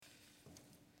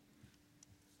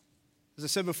As I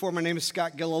said before, my name is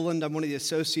Scott Gilliland. I'm one of the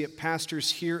associate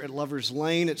pastors here at Lover's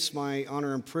Lane. It's my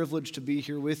honor and privilege to be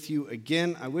here with you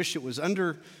again. I wish it was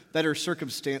under better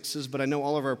circumstances, but I know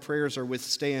all of our prayers are with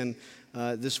Stan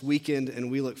this weekend,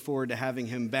 and we look forward to having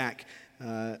him back.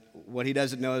 What he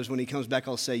doesn't know is when he comes back,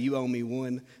 I'll say, "You owe me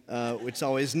one," which is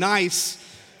always nice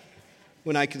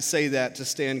when I can say that to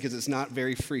Stan because it's not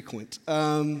very frequent.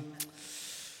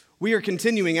 We are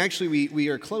continuing, actually we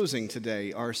are closing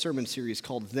today our sermon series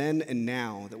called Then and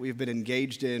Now that we've been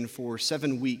engaged in for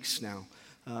 7 weeks now.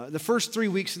 The first 3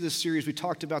 weeks of this series, we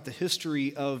talked about the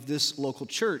history of this local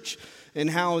church and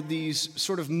how these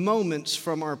sort of moments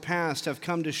from our past have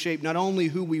come to shape not only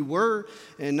who we were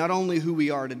and not only who we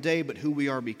are today, but who we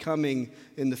are becoming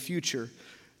in the future.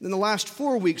 In the last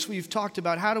 4 weeks, we've talked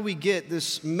about how do we get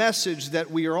this message that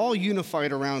we are all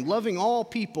unified around, loving all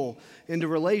people into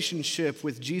relationship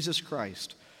with Jesus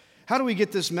Christ. How do we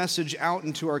get this message out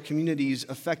into our communities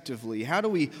effectively? How do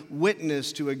we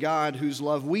witness to a God whose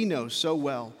love we know so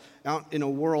well out in a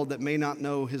world that may not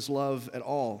know his love at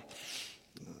all?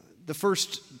 The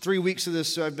first 3 weeks of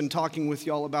this, I've been talking with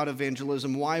y'all about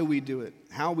evangelism, why we do it,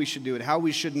 how we should do it, how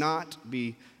we should not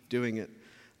be doing it.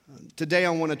 Today,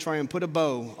 I want to try and put a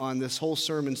bow on this whole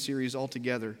sermon series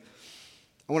altogether.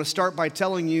 I want to start by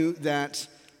telling you that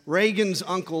Reagan's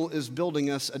uncle is building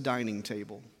us a dining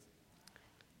table.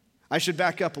 I should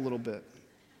back up a little bit.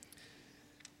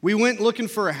 We went looking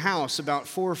for a house about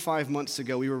 4 or 5 months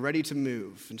ago. We were ready to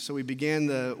move, and so we began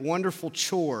the wonderful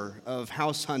chore of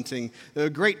house hunting, the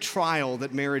great trial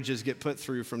that marriages get put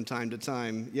through from time to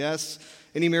time. Yes?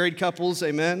 Any married couples?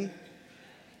 Amen?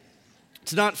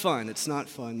 It's not fun. It's not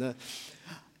fun.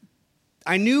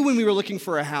 I knew when we were looking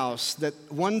for a house that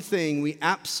one thing we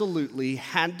absolutely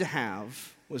had to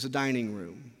have was a dining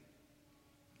room.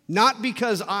 Not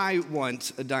because I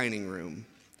want a dining room,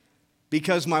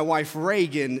 because my wife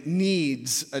Reagan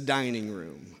needs a dining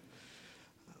room.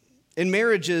 In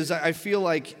marriages, I feel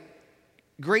like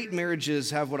great marriages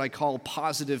have what I call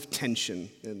positive tension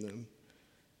in them.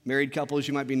 Married couples,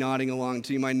 you might be nodding along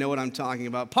to, you might know what I'm talking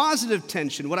about. Positive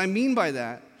tension, what I mean by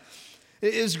that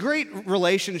is great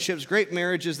relationships, great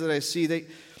marriages that I see,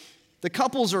 the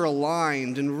couples are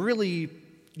aligned in really,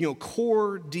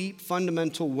 core, deep,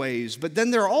 fundamental ways, but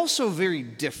then they're also very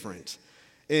different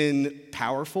in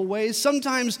powerful ways,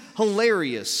 sometimes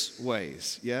hilarious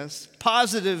ways, yes?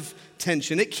 Positive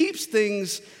tension, it keeps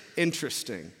things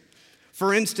interesting.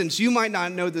 For instance, you might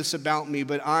not know this about me,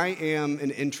 but I am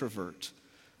an introvert.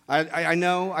 I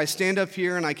know I stand up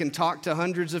here and I can talk to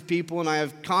hundreds of people and I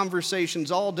have conversations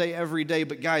all day, every day,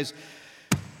 but guys,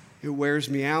 it wears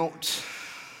me out.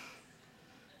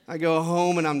 I go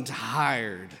home and I'm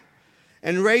tired.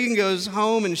 And Reagan goes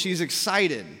home and she's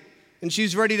excited and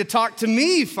she's ready to talk to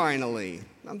me finally.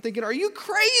 I'm thinking, are you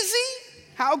crazy?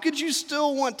 How could you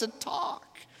still want to talk?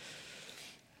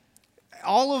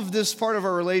 All of this part of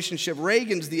our relationship,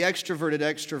 Reagan's the extroverted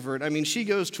extrovert. I mean, she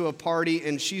goes to a party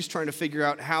and she's trying to figure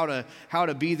out how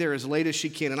to be there as late as she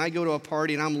can. And I go to a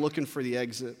party and I'm looking for the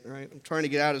exit, right? I'm trying to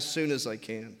get out as soon as I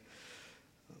can.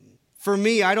 For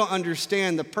me, I don't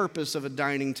understand the purpose of a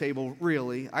dining table,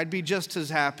 really. I'd be just as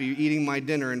happy eating my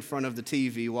dinner in front of the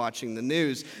TV, watching the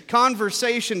news.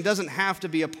 Conversation doesn't have to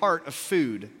be a part of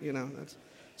food,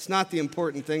 it's not the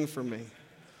important thing for me.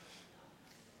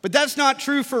 But that's not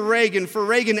true for Reagan. For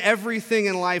Reagan, everything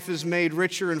in life is made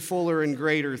richer and fuller and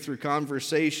greater through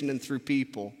conversation and through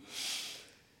people.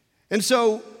 And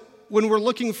so when we're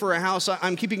looking for a house,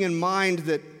 I'm keeping in mind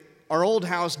that our old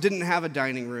house didn't have a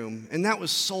dining room, and that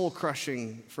was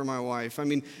soul-crushing for my wife. I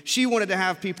mean, she wanted to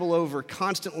have people over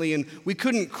constantly, and we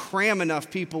couldn't cram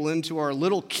enough people into our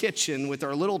little kitchen with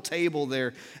our little table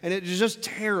there, and it was just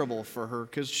terrible for her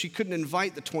because she couldn't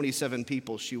invite the 27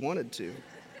 people she wanted to.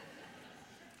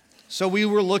 So we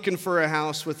were looking for a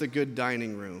house with a good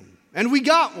dining room. And we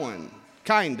got one,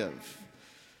 kind of.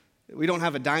 We don't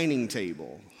have a dining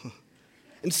table.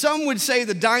 And some would say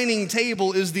the dining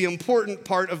table is the important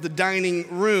part of the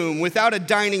dining room. Without a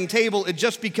dining table, it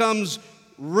just becomes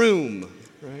room,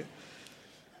 right?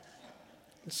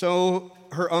 So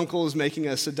her uncle is making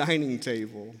us a dining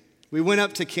table. We went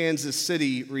up to Kansas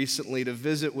City recently to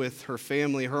visit with her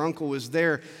family. Her uncle was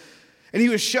there. And he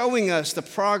was showing us the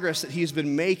progress that he's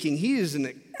been making. He is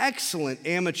an excellent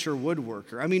amateur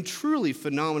woodworker. I mean, truly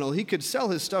phenomenal. He could sell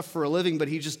his stuff for a living, but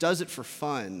he just does it for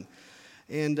fun.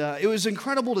 And it was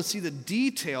incredible to see the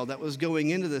detail that was going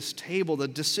into this table, the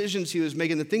decisions he was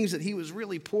making, the things that he was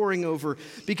really poring over,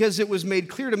 because it was made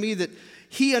clear to me that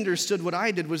he understood what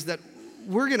I did was that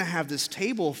we're going to have this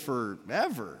table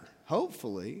forever,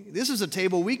 hopefully. This is a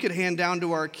table we could hand down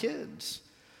to our kids.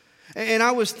 And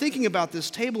I was thinking about this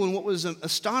table, and what was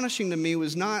astonishing to me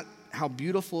was not how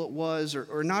beautiful it was,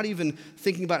 or not even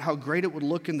thinking about how great it would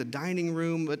look in the dining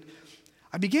room, but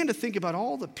I began to think about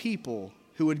all the people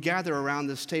who would gather around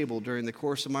this table during the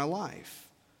course of my life.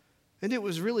 And it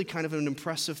was really kind of an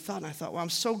impressive thought, and I thought, well, I'm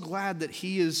so glad that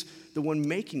he is the one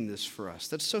making this for us.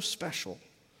 That's so special.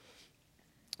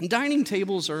 And dining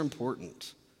tables are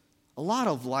important. A lot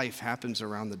of life happens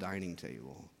around the dining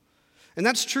table. And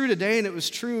that's true today, and it was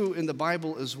true in the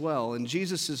Bible as well. In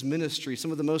Jesus' ministry, some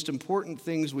of the most important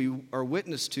things we are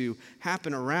witness to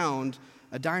happen around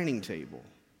a dining table.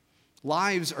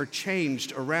 Lives are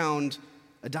changed around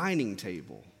a dining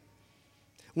table.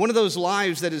 One of those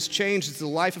lives that is changed is the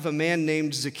life of a man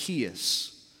named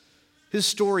Zacchaeus. His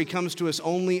story comes to us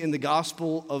only in the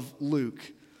Gospel of Luke.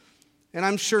 And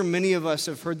I'm sure many of us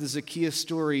have heard the Zacchaeus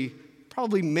story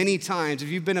probably many times. If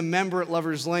you've been a member at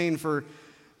Lover's Lane for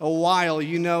a while,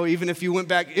 you know, even if you went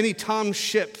back, any Tom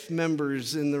Shipp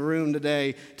members in the room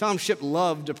today, Tom Shipp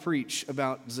loved to preach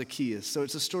about Zacchaeus. So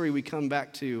it's a story we come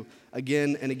back to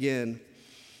again and again.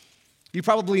 You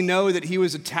probably know that he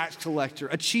was a tax collector,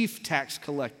 a chief tax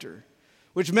collector,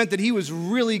 which meant that he was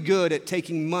really good at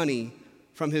taking money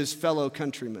from his fellow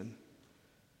countrymen.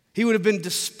 He would have been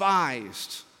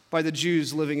despised by the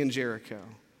Jews living in Jericho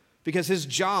because his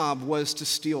job was to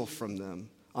steal from them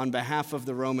on behalf of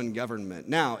the Roman government.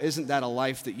 Now, isn't that a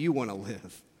life that you want to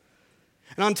live?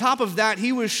 And on top of that,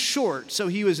 he was short, so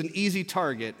he was an easy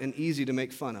target and easy to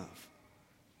make fun of.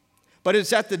 But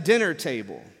it's at the dinner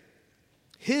table,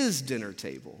 his dinner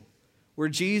table, where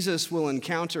Jesus will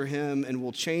encounter him and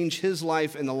will change his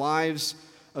life and the lives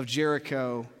of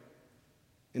Jericho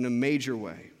in a major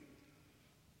way.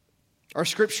 Our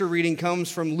scripture reading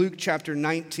comes from Luke chapter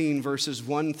 19, verses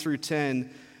 1 through 10.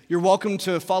 You're welcome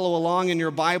to follow along in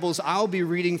your Bibles. I'll be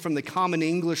reading from the Common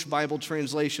English Bible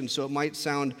translation, so it might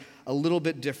sound a little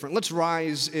bit different. Let's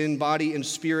rise in body and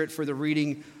spirit for the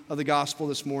reading of the gospel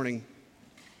this morning.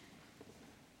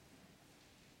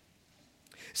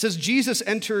 It says, Jesus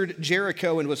entered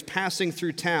Jericho and was passing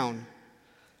through town.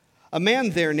 A man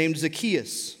there named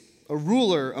Zacchaeus, a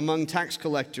ruler among tax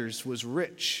collectors, was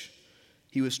rich.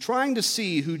 He was trying to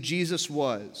see who Jesus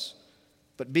was,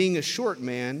 but being a short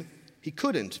man, he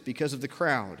couldn't because of the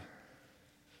crowd.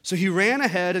 So he ran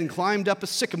ahead and climbed up a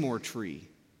sycamore tree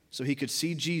so he could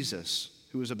see Jesus,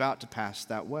 who was about to pass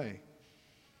that way.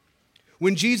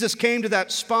 When Jesus came to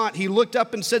that spot, he looked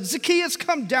up and said, "Zacchaeus,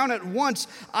 come down at once.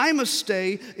 I must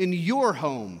stay in your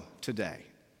home today."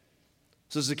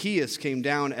 So Zacchaeus came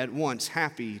down at once,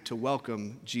 happy to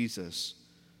welcome Jesus.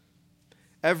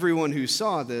 Everyone who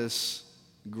saw this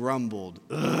grumbled.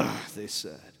 "Ugh," they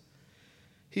said.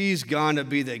 "He's gone to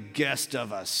be the guest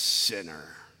of a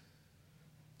sinner."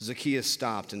 Zacchaeus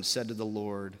stopped and said to the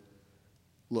Lord,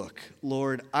 "Look,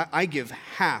 Lord, I give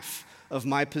half of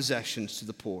my possessions to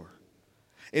the poor.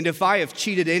 And if I have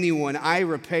cheated anyone, I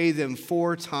repay them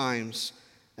 4 times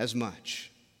as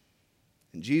much."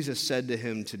 And Jesus said to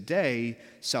him, "Today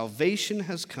salvation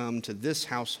has come to this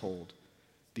household,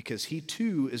 because he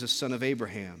too is a son of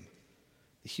Abraham.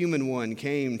 The human one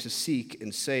came to seek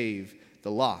and save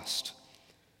the lost."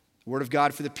 Word of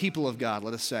God for the people of God,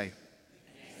 let us say.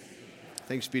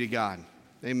 Thanks be to God.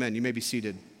 Amen. You may be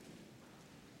seated.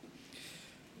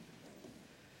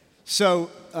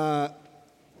 So,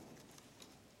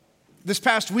 this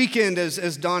past weekend,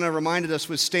 as Donna reminded us,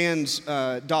 was Stan's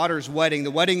daughter's wedding,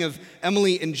 the wedding of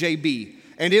Emily and JB.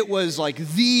 And it was like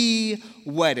the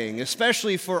wedding,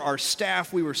 especially for our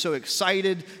staff. We were so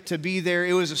excited to be there.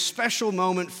 It was a special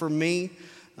moment for me.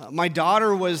 My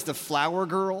daughter was the flower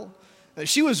girl.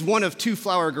 She was one of 2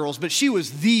 flower girls, but she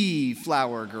was the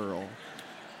flower girl.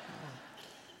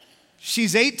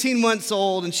 She's 18 months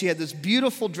old, and she had this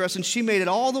beautiful dress, and she made it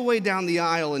all the way down the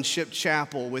aisle in Ship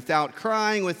Chapel without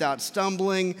crying, without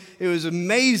stumbling. It was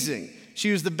amazing.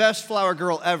 She was the best flower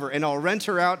girl ever, and I'll rent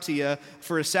her out to you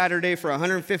for a Saturday for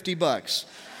 $150.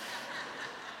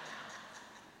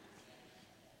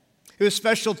 It was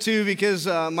special, too, because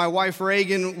my wife,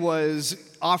 Reagan, was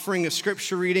offering a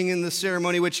scripture reading in the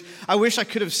ceremony, which I wish I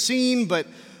could have seen, but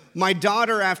my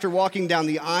daughter, after walking down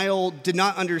the aisle, did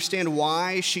not understand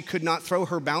why she could not throw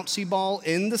her bouncy ball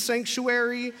in the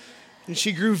sanctuary, and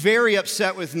she grew very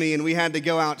upset with me, and we had to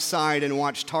go outside and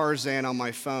watch Tarzan on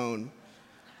my phone.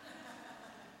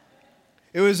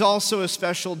 It was also a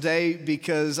special day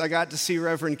because I got to see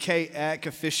Reverend Kay Eck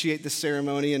officiate the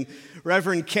ceremony, and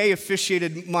Reverend Kay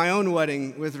officiated my own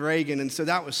wedding with Reagan, and so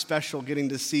that was special, getting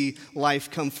to see life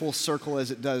come full circle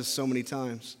as it does so many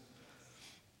times.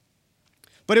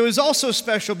 But it was also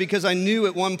special because I knew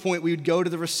at one point we would go to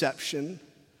the reception,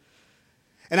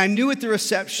 And I knew at the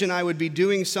reception I would be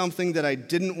doing something that I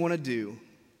didn't want to do,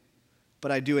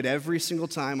 but I do it every single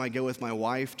time I go with my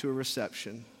wife to a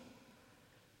reception.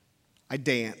 I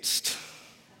danced.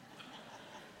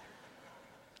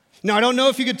 Now, I don't know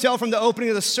if you could tell from the opening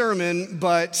of the sermon,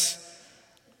 but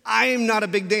I'm not a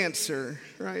big dancer,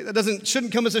 right? That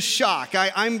shouldn't come as a shock.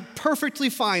 I'm perfectly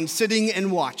fine sitting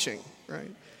and watching, right?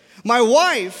 My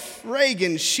wife,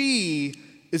 Reagan, she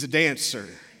is a dancer.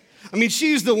 I mean,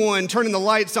 she's the one turning the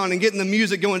lights on and getting the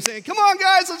music going, saying, "Come on,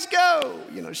 guys, let's go."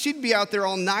 You know, she'd be out there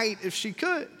all night if she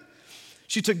could.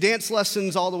 She took dance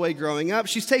lessons all the way growing up.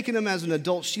 She's taken them as an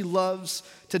adult. She loves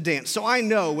to dance. So I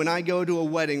know when I go to a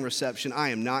wedding reception, I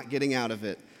am not getting out of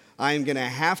it. I am going to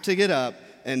have to get up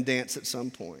and dance at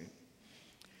some point.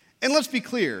 And let's be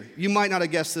clear, you might not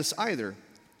have guessed this either.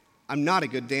 I'm not a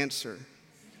good dancer.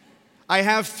 I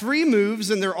have 3 moves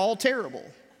and they're all terrible.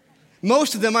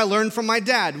 Most of them I learned from my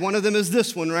dad. One of them is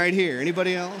this one right here.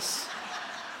 Anybody else?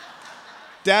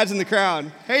 Dad's in the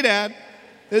crowd. Hey, Dad.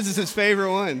 This is his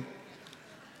favorite one.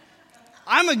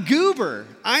 I'm a goober.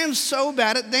 I am so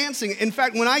bad at dancing. In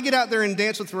fact, when I get out there and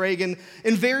dance with Reagan,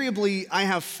 invariably I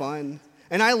have fun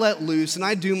and I let loose and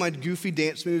I do my goofy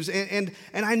dance moves and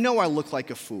I know I look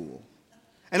like a fool.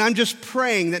 And I'm just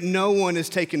praying that no one is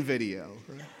taking video.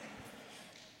 Right?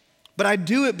 But I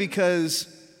do it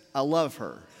because I love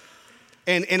her.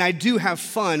 And I do have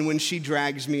fun when she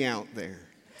drags me out there,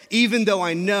 even though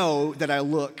I know that I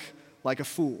look like a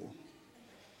fool.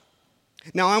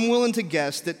 Now, I'm willing to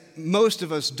guess that most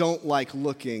of us don't like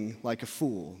looking like a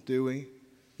fool, do we?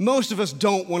 Most of us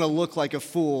don't want to look like a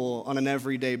fool on an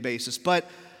everyday basis, but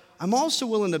I'm also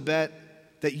willing to bet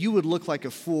that you would look like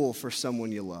a fool for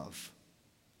someone you love,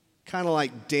 kind of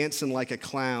like dancing like a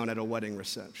clown at a wedding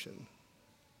reception.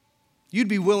 You'd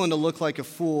be willing to look like a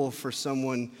fool for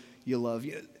someone you love.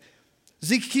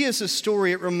 Zacchaeus'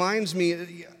 story, it reminds me,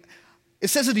 it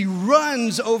says that he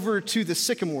runs over to the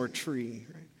sycamore tree.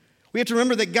 Right? We have to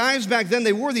remember that guys back then,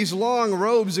 they wore these long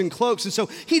robes and cloaks, and so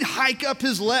he'd hike up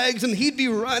his legs and he'd be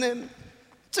running.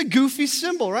 It's a goofy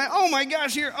symbol, right? Oh my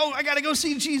gosh, I gotta go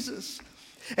see Jesus.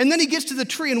 And then he gets to the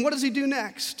tree, and what does he do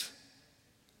next?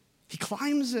 He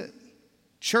climbs it.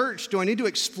 Church, do I need to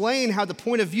explain how the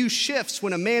point of view shifts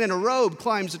when a man in a robe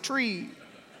climbs a tree?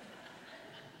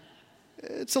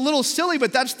 It's a little silly,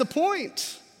 but that's the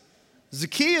point.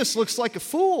 Zacchaeus looks like a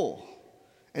fool,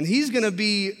 and he's going to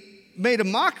be made a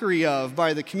mockery of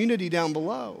by the community down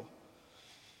below.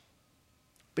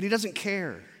 But he doesn't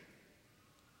care.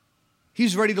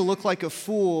 He's ready to look like a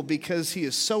fool because he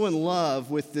is so in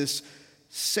love with this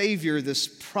Savior, this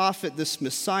prophet, this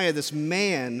Messiah, this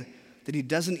man that he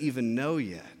doesn't even know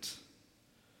yet.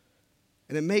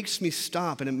 And it makes me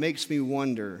stop and it makes me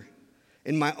wonder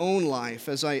in my own life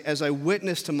as I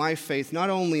witness to my faith,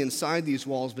 not only inside these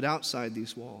walls, but outside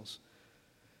these walls.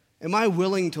 Am I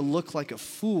willing to look like a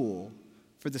fool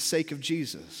for the sake of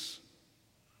Jesus?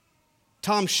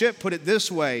 Tom Shipp put it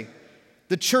this way: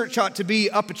 the church ought to be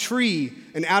up a tree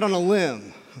and out on a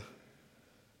limb.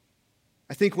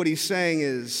 I think what he's saying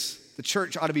is the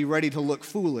church ought to be ready to look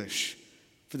foolish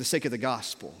for the sake of the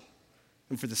gospel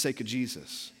and for the sake of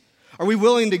Jesus. Are we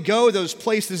willing to go those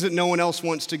places that no one else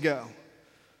wants to go?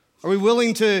 Are we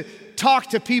willing to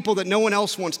talk to people that no one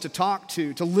else wants to talk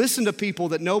to listen to people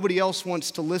that nobody else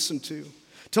wants to listen to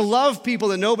love people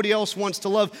that nobody else wants to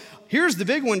love? Here's the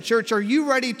big one, church. Are you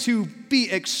ready to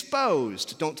be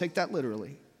exposed? Don't take that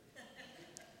literally.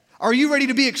 Are you ready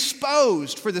to be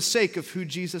exposed for the sake of who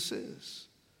Jesus is?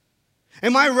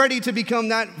 Am I ready to become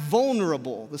that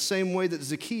vulnerable the same way that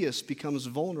Zacchaeus becomes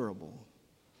vulnerable?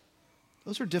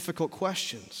 Those are difficult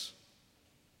questions.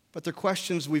 But they're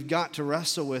questions we've got to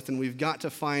wrestle with and we've got to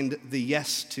find the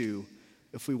yes to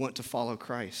if we want to follow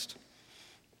Christ.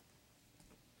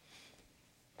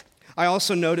 I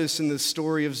also notice in the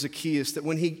story of Zacchaeus that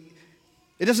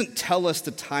it doesn't tell us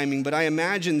the timing, but I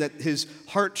imagine that his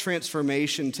heart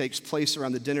transformation takes place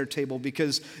around the dinner table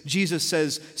because Jesus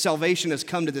says salvation has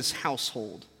come to this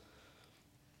household.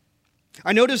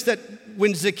 I notice that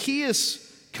when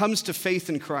Zacchaeus comes to faith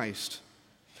in Christ,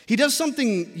 he does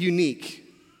something unique,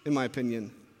 in my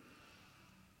opinion.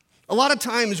 A lot of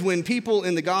times when people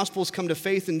in the Gospels come to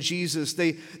faith in Jesus,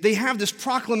 they have this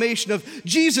proclamation of,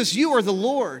 Jesus, you are the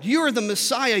Lord, you are the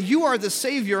Messiah, you are the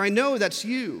Savior, I know that's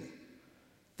you.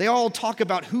 They all talk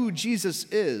about who Jesus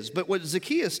is, but what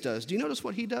Zacchaeus does, do you notice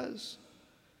what he does?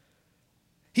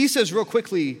 He says real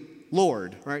quickly,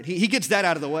 Lord, right? He gets that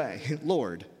out of the way,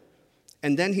 Lord.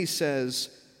 And then he says,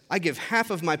 I give half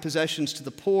of my possessions to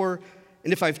the poor,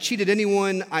 and if I've cheated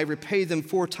anyone, I repay them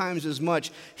 4 times as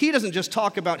much. He doesn't just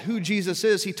talk about who Jesus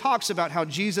is, he talks about how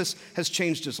Jesus has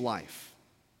changed his life.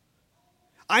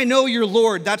 I know you're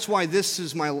Lord. That's why this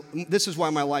is why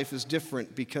my life is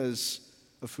different, because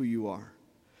of who you are.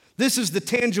 This is the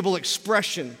tangible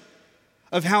expression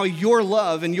of how your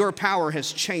love and your power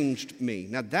has changed me.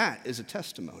 Now that is a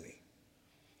testimony.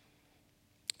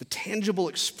 The tangible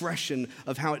expression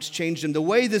of how it's changed him. The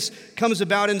way this comes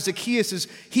about in Zacchaeus is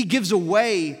he gives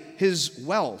away his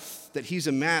wealth that he's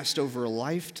amassed over a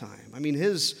lifetime. I mean,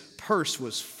 his purse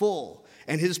was full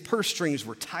and his purse strings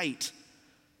were tight.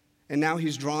 And now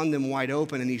he's drawn them wide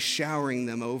open and he's showering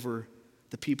them over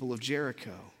the people of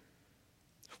Jericho.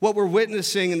 What we're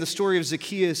witnessing in the story of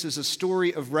Zacchaeus is a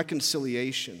story of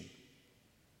reconciliation.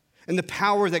 And the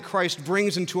power that Christ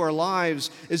brings into our lives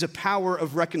is a power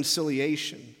of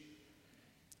reconciliation.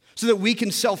 So that we can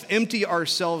self-empty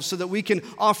ourselves, so that we can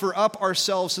offer up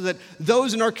ourselves, so that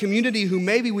those in our community who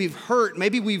maybe we've hurt,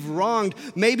 maybe we've wronged,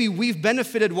 maybe we've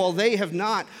benefited while they have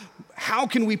not, how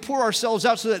can we pour ourselves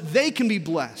out so that they can be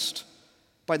blessed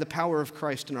by the power of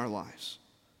Christ in our lives?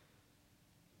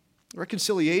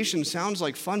 Reconciliation sounds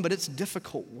like fun, but it's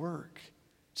difficult work.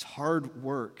 It's hard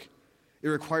work. It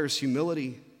requires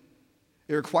humility.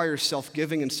 It requires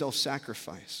self-giving and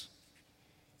self-sacrifice.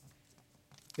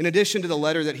 In addition to the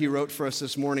letter that he wrote for us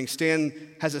this morning, Stan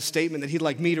has a statement that he'd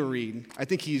like me to read. I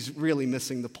think he's really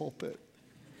missing the pulpit.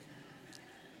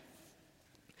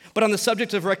 But on the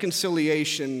subject of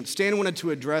reconciliation, Stan wanted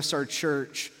to address our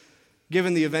church,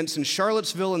 given the events in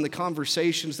Charlottesville and the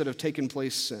conversations that have taken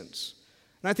place since.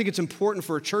 And I think it's important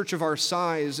for a church of our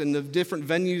size and the different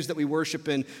venues that we worship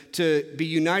in to be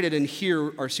united and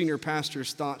hear our senior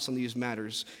pastor's thoughts on these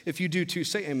matters. If you do too,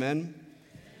 say amen.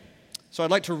 So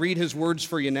I'd like to read his words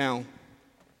for you now.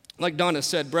 Like Donna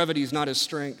said, brevity is not his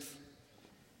strength,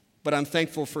 but I'm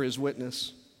thankful for his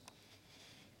witness.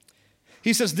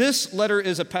 He says, this letter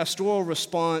is a pastoral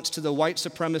response to the white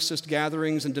supremacist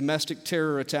gatherings and domestic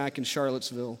terror attack in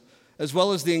Charlottesville, as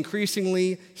well as the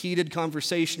increasingly heated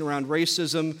conversation around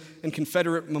racism and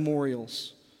Confederate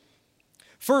memorials.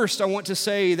 First, I want to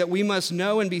say that we must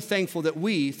know and be thankful that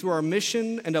we, through our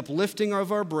mission and uplifting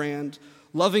of our brand,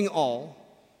 loving all,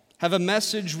 have a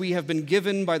message we have been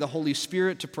given by the Holy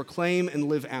Spirit to proclaim and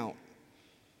live out.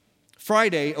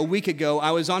 Friday, a week ago, I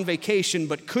was on vacation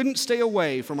but couldn't stay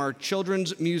away from our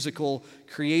children's musical,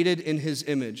 Created in His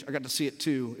Image. I got to see it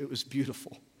too. It was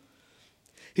beautiful.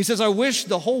 He says, I wish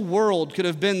the whole world could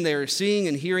have been there seeing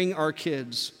and hearing our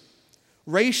kids.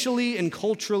 Racially and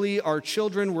culturally, our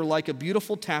children were like a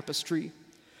beautiful tapestry,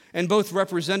 and both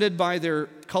represented by their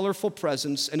colorful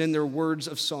presence and in their words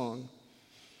of song.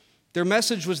 Their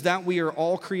message was that we are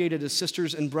all created as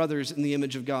sisters and brothers in the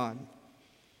image of God.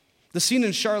 The scene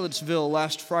in Charlottesville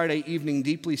last Friday evening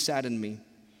deeply saddened me.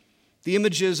 The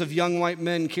images of young white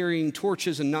men carrying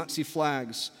torches and Nazi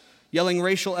flags, yelling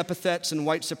racial epithets and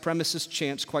white supremacist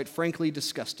chants, quite frankly,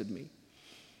 disgusted me.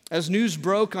 As news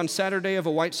broke on Saturday of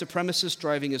a white supremacist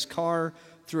driving his car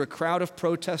through a crowd of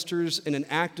protesters in an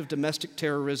act of domestic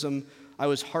terrorism, I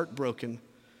was heartbroken,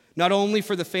 not only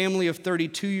for the family of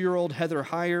 32-year-old Heather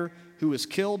Heyer, who was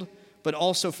killed, but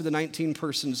also for the 19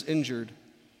 persons injured.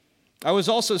 I was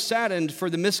also saddened for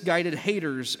the misguided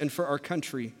haters and for our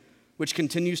country, which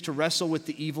continues to wrestle with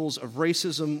the evils of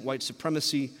racism, white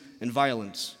supremacy, and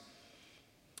violence.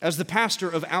 As the pastor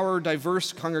of our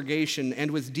diverse congregation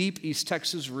and with deep East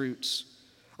Texas roots,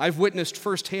 I've witnessed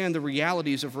firsthand the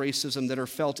realities of racism that are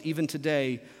felt even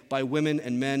today by women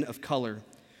and men of color.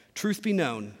 Truth be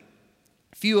known,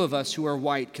 few of us who are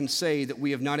white can say that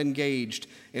we have not engaged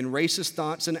in racist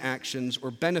thoughts and actions or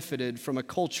benefited from a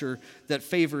culture that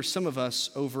favors some of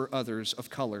us over others of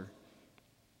color.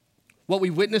 What we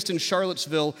witnessed in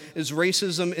Charlottesville is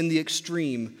racism in the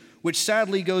extreme, which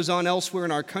sadly goes on elsewhere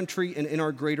in our country and in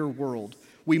our greater world.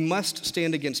 We must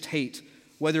stand against hate,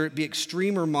 whether it be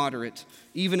extreme or moderate,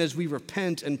 even as we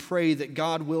repent and pray that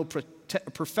God will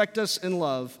perfect us in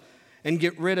love and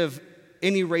get rid of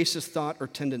any racist thought or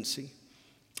tendency.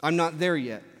 I'm not there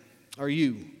yet. Are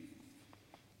you?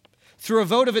 Through a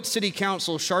vote of its city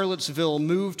council, Charlottesville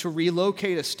moved to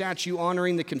relocate a statue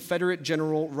honoring the Confederate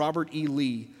General Robert E.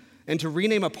 Lee and to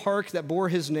rename a park that bore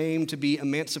his name to be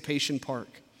Emancipation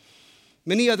Park.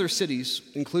 Many other cities,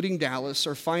 including Dallas,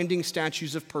 are finding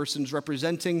statues of persons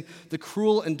representing the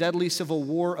cruel and deadly Civil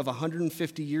War of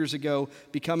 150 years ago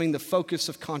becoming the focus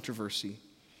of controversy.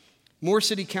 More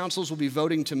city councils will be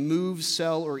voting to move,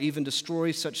 sell, or even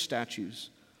destroy such statues.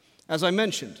 As I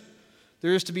mentioned,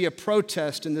 there is to be a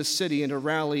protest in this city and a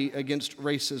rally against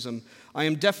racism. I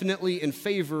am definitely in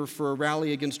favor for a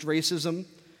rally against racism,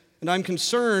 and I'm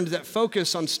concerned that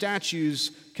focus on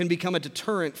statues can become a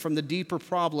deterrent from the deeper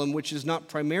problem, which is not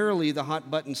primarily the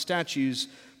hot-button statues,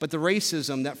 but the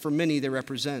racism that for many they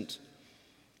represent.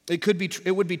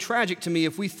 It would be tragic to me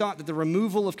if we thought that the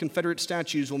removal of Confederate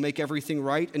statues will make everything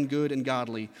right and good and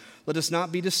godly. Let us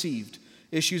not be deceived.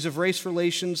 Issues of race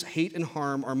relations, hate, and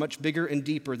harm are much bigger and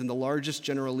deeper than the largest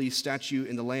General Lee statue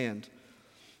in the land.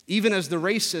 Even as the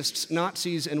racists,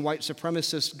 Nazis, and white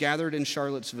supremacists gathered in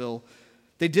Charlottesville,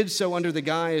 they did so under the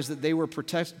guise that they were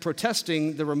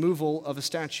protesting the removal of a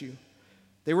statue.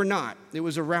 They were not. It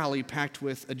was a rally packed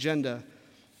with agenda.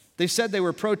 They said they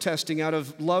were protesting out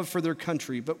of love for their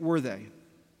country, but were they?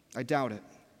 I doubt it.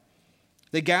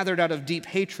 They gathered out of deep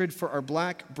hatred for our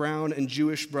black, brown, and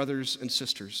Jewish brothers and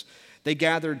sisters. They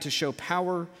gathered to show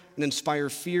power and inspire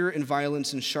fear and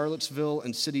violence in Charlottesville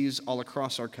and cities all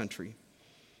across our country.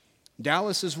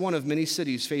 Dallas is one of many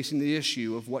cities facing the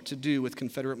issue of what to do with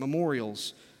Confederate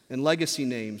memorials and legacy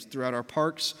names throughout our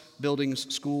parks,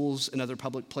 buildings, schools, and other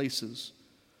public places.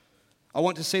 I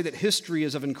want to say that history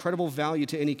is of incredible value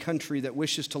to any country that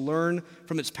wishes to learn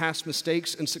from its past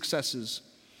mistakes and successes.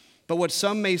 But what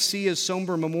some may see as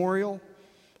somber memorial,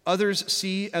 others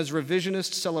see as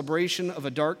revisionist celebration of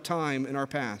a dark time in our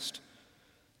past.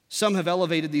 Some have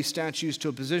elevated these statues to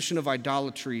a position of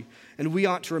idolatry, and we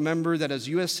ought to remember that as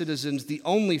U.S. citizens, the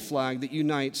only flag that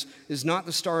unites is not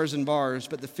the stars and bars,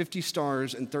 but the 50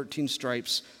 stars and 13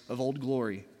 stripes of Old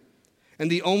Glory. And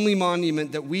the only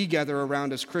monument that we gather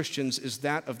around as Christians is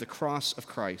that of the cross of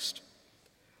Christ.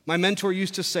 My mentor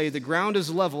used to say, the ground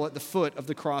is level at the foot of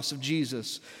the cross of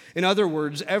Jesus. In other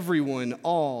words, everyone,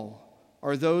 all,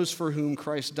 are those for whom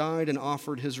Christ died and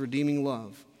offered his redeeming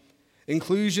love.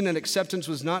 Inclusion and acceptance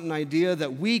was not an idea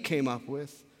that we came up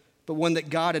with, but one that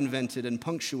God invented and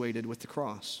punctuated with the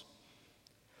cross.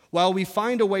 While we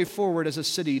find a way forward as a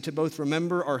city to both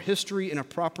remember our history in a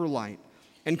proper light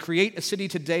and create a city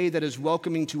today that is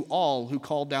welcoming to all who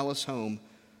call Dallas home,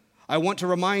 I want to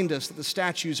remind us that the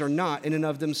statues are not in and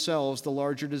of themselves the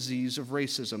larger disease of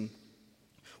racism.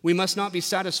 We must not be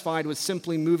satisfied with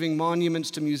simply moving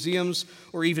monuments to museums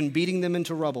or even beating them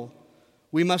into rubble.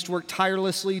 We must work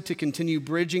tirelessly to continue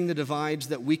bridging the divides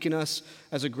that weaken us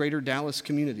as a greater Dallas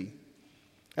community.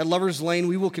 At Lover's Lane,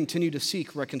 we will continue to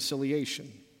seek reconciliation.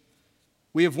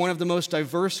 We have one of the most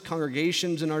diverse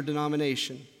congregations in our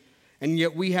denomination, and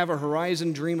yet we have a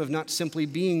horizon dream of not simply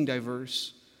being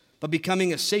diverse, but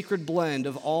becoming a sacred blend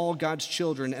of all God's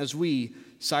children as we,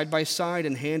 side by side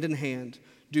and in hand,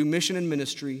 do mission and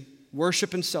ministry,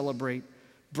 worship and celebrate,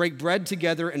 break bread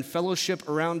together and fellowship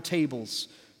around tables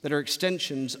that are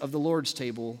extensions of the Lord's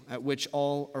table at which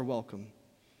all are welcome.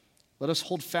 Let us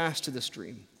hold fast to this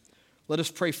dream. Let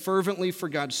us pray fervently for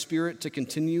God's Spirit to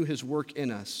continue his work in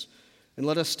us, and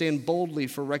let us stand boldly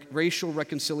for racial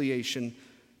reconciliation,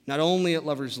 not only at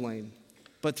Lover's Lane,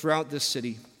 but throughout this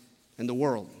city and the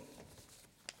world.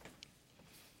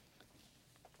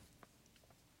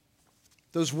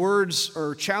 Those words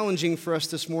are challenging for us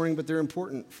this morning, but they're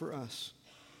important for us.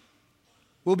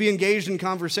 We'll be engaged in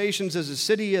conversations as a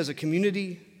city, as a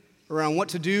community, around what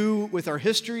to do with our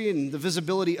history and the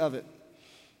visibility of it,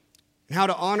 and how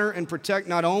to honor and protect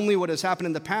not only what has happened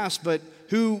in the past, but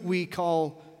who we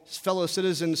call fellow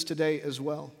citizens today as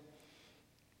well.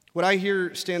 What I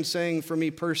hear Stan saying for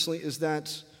me personally is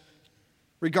that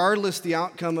regardless the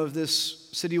outcome of this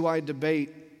citywide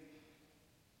debate,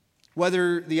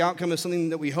 whether the outcome is something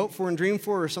that we hope for and dream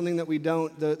for or something that we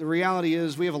don't, the reality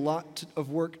is we have a lot of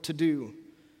work to do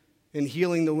in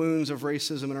healing the wounds of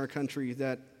racism in our country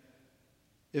that,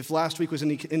 if last week was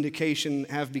an indication,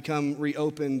 have become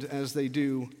reopened as they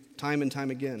do time and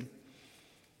time again.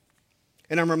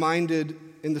 And I'm reminded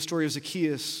in the story of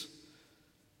Zacchaeus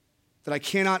that I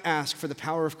cannot ask for the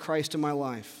power of Christ in my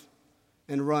life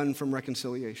and run from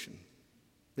reconciliation.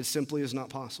 It simply is not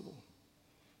possible.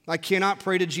 I cannot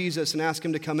pray to Jesus and ask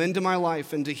him to come into my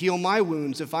life and to heal my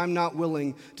wounds if I'm not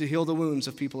willing to heal the wounds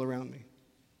of people around me.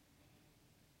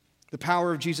 The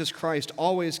power of Jesus Christ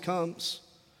always comes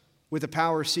with a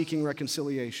power seeking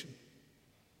reconciliation.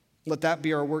 Let that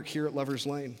be our work here at Lover's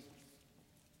Lane.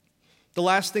 The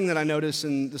last thing that I notice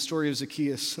in the story of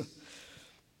Zacchaeus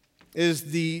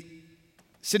is the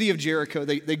city of Jericho.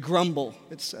 They grumble,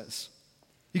 it says.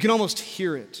 You can almost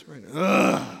hear it right now.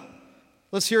 Ugh.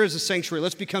 Let's hear it as a sanctuary.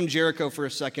 Let's become Jericho for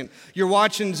a second. You're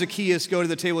watching Zacchaeus go to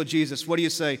the table of Jesus. What do you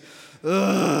say?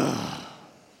 Ugh.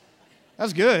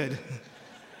 That's good.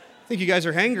 I think you guys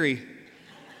are hangry.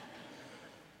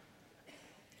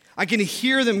 I can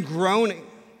hear them groaning.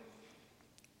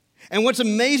 And what's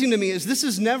amazing to me is this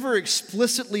is never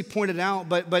explicitly pointed out,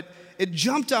 but it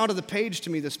jumped out of the page to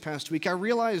me this past week. I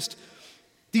realized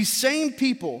these same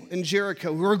people in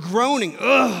Jericho who are groaning,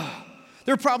 ugh,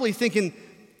 they're probably thinking,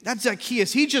 that's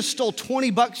Zacchaeus. He just stole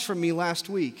 $20 from me last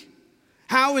week.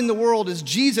 How in the world is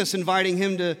Jesus inviting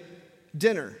him to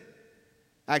dinner.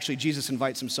 Actually, Jesus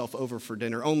invites himself over for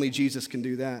dinner. Only Jesus can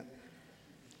do that.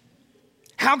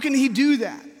 How can he do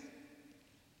that?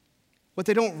 What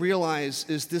they don't realize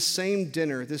is this same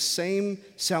dinner, this same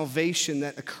salvation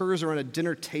that occurs around a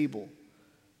dinner table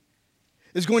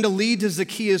is going to lead to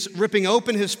Zacchaeus ripping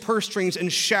open his purse strings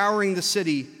and showering the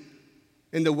city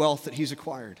in the wealth that he's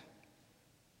acquired.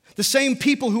 The same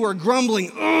people who are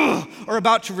grumbling are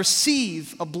about to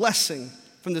receive a blessing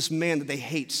from this man that they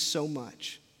hate so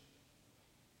much.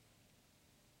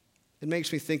 It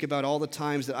makes me think about all the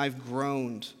times that I've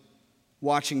groaned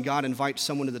watching God invite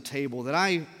someone to the table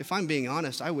that if I'm being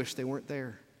honest, I wish they weren't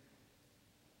there.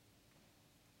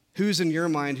 Who's in your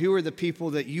mind? Who are the people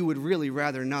that you would really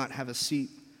rather not have a seat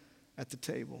at the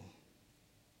table?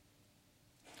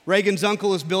 Reagan's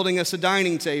uncle is building us a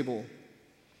dining table.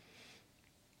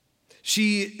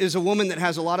 She is a woman that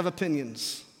has a lot of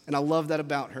opinions, and I love that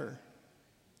about her,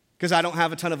 because I don't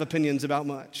have a ton of opinions about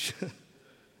much.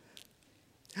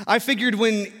 I figured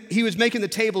when he was making the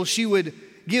table, she would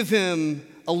give him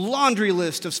a laundry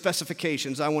list of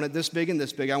specifications. I want it this big and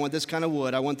this big. I want this kind of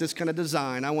wood. I want this kind of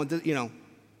design. I want this,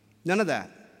 none of that.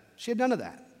 She had none of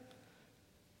that.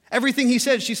 Everything he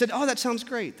said, she said, oh, that sounds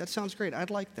great. That sounds great.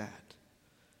 I'd like that.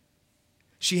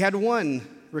 She had one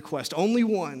request, only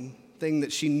one thing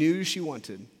that she knew she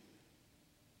wanted.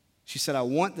 She said, I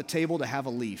want the table to have a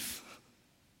leaf.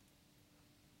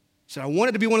 She said, I want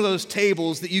it to be one of those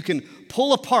tables that you can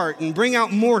pull apart and bring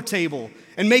out more table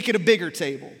and make it a bigger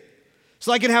table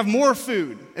so I can have more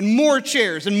food and more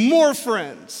chairs and more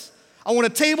friends. I want a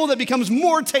table that becomes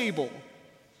more table.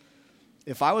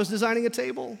 If I was designing a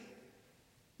table,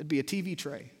 it'd be a TV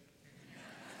tray.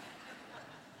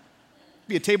 It'd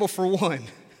be a table for one.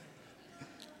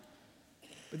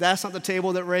 But that's not the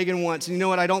table that Reagan wants. And you know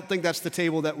what? I don't think that's the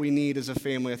table that we need as a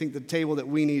family. I think the table that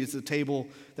we need is the table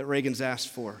that Reagan's asked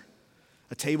for,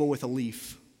 a table with a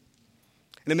leaf.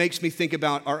 And it makes me think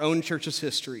about our own church's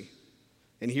history.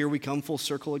 And here we come full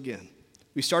circle again.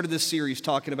 We started this series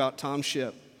talking about Tom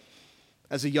Shipp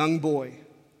as a young boy,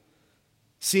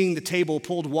 seeing the table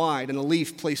pulled wide and a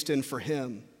leaf placed in for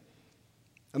him.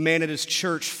 A man at his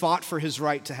church fought for his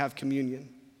right to have communion.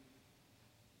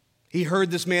 He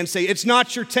heard this man say, "It's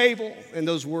not your table," and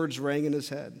those words rang in his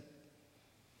head.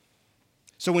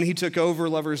 So when he took over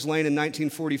Lover's Lane in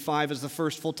 1945 as the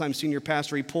first full-time senior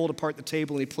pastor, he pulled apart the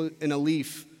table and he put in a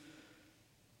leaf.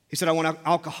 He said, I want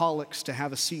alcoholics to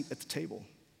have a seat at the table.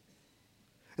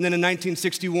 And then in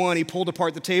 1961, he pulled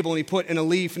apart the table and he put in a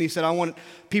leaf and he said, I want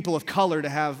people of color to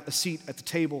have a seat at the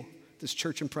table at this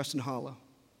church in Preston Hollow.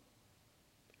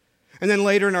 And then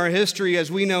later in our history,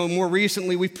 as we know more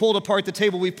recently, we've pulled apart the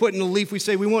table, we put in a leaf, we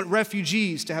say we want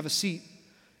refugees to have a seat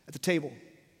at the table.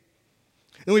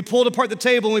 And we pulled apart the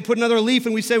table and we put another leaf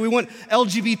and we say we want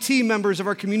LGBT members of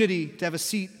our community to have a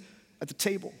seat at the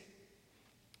table.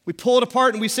 We pull it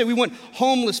apart and we say we want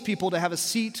homeless people to have a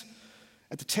seat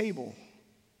at the table.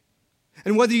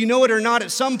 And whether you know it or not,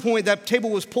 at some point that table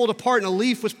was pulled apart and a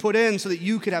leaf was put in so that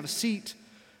you could have a seat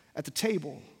at the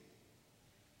table.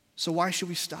 So why should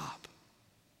we stop?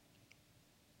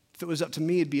 If it was up to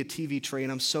me, it'd be a TV tray,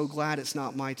 and I'm so glad it's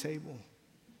not my table.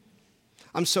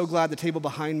 I'm so glad the table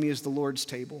behind me is the Lord's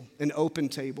table, an open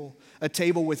table, a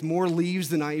table with more leaves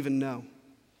than I even know.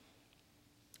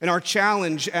 And our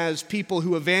challenge as people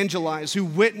who evangelize, who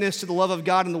witness to the love of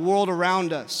God in the world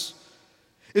around us,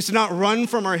 is to not run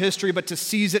from our history, but to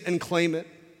seize it and claim it.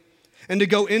 And to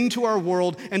go into our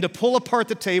world and to pull apart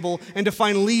the table and to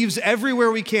find leaves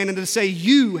everywhere we can and to say,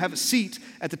 you have a seat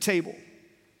at the table.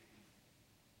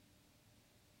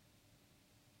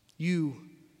 You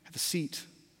have a seat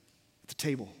at the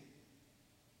table.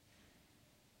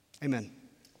 Amen.